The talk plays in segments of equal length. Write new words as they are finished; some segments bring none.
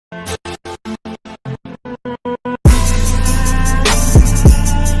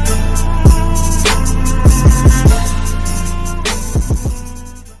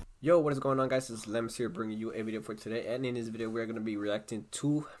what is going on, guys? It's Lems here bringing you a video for today, and in this video we're going to be reacting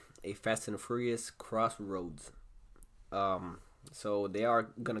to a Fast and Furious Crossroads. So they are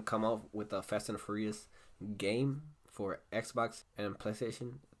going to come out with a Fast and Furious game for Xbox and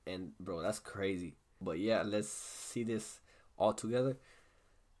PlayStation, and bro, that's crazy. But yeah, let's see this all together.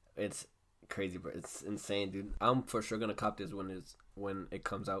 It's crazy, bro. It's insane, dude. I'm for sure gonna cop this when it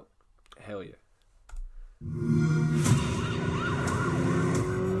comes out. Hell yeah.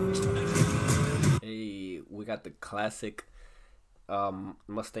 Hey, we got the classic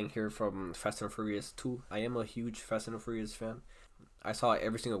Mustang here from Fast and Furious 2. I am a huge Fast and Furious fan. I saw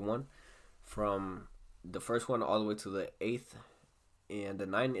every single one from the first one all the way to the 8th, and the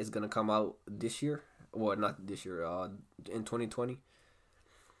 9 is gonna come out this year. Well, not this year, in 2020.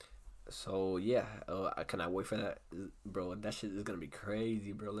 So yeah, I cannot wait for that, bro. That shit is gonna be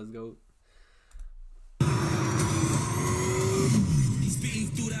crazy, bro. Let's go.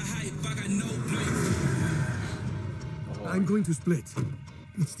 I'm going to split.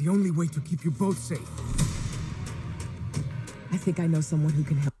 It's the only way to keep you both safe. I think I know someone who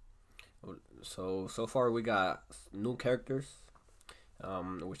can help. So far we got new characters,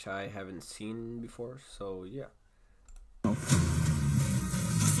 which I haven't seen before. So yeah.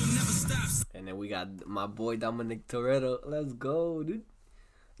 And then we got my boy Dominic Toretto. Let's go, dude.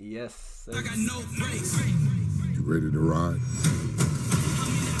 Yes, sir. I got no brakes. You ready to ride?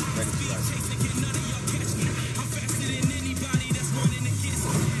 Ready to ride.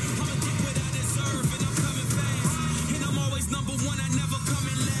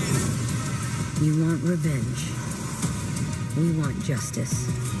 You want revenge. We want justice.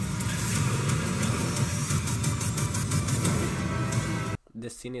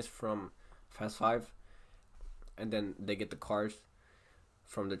 This scene is from Fast 5, and then they get the cars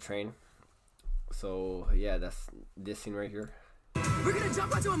from the train. So yeah, that's this scene right here. We're gonna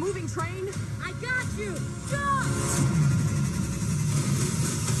jump onto a moving train. I got you. Jump!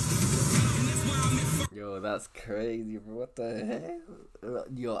 Yo, that's crazy, bro. What the heck?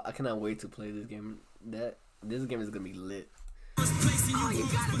 Yo, I cannot wait to play this game. This game is gonna be lit. Oh, you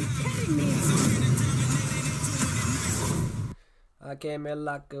gotta be kidding me! I came in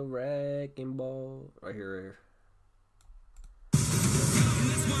like a wrecking ball. Right here,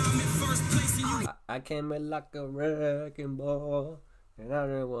 I came in like a wrecking ball, and I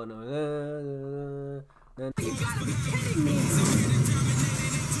don't wanna. You gotta be kidding me!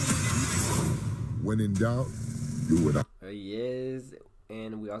 When in doubt, do what I... Yes,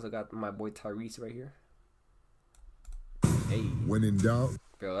 and we also got my boy Tyrese right here. Hey. When in doubt,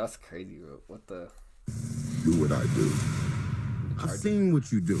 bro, that's crazy, bro. What the? Do what I do. I've seen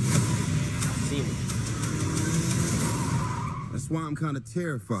what you do. I've seen it. That's why I'm kind of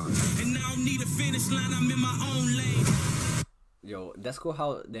terrified. And now I need a finish line. I'm in my own lane. Yo, that's cool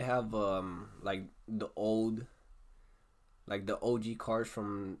how they have like the old, like the OG cars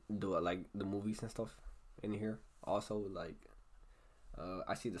from the movies and stuff in here. Also, like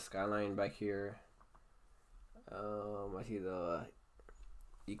I see the skyline back here. I see the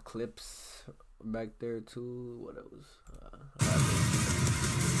Eclipse back there too. What else?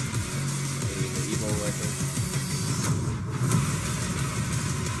 Maybe the Evo right here.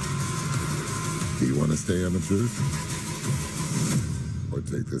 Do you want to stay on the truth? Or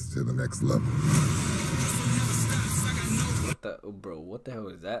take this to the next level? What the, oh, bro, what the hell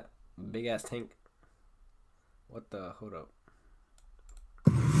is that? Big ass tank. What the, hold up.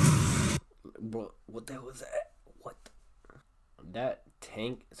 Bro, what the hell is that? What? That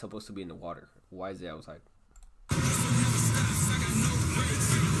tank is supposed to be in the water. Why is it outside?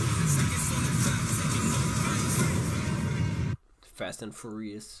 Fast and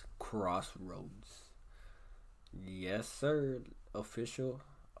Furious Crossroads. Yes, sir. Official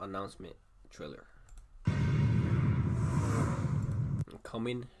announcement trailer.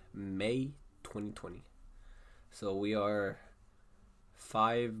 Coming May 2020. So we are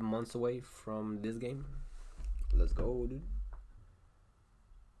 5 months away from this game. Let's go, dude.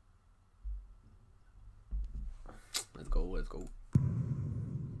 Let's go.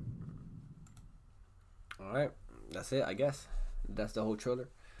 Alright, that's it, I guess. That's the whole trailer.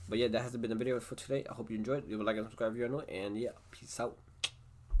 But yeah, that has been the video for today. I hope you enjoyed. Leave a like and subscribe if you're new. And yeah, peace out.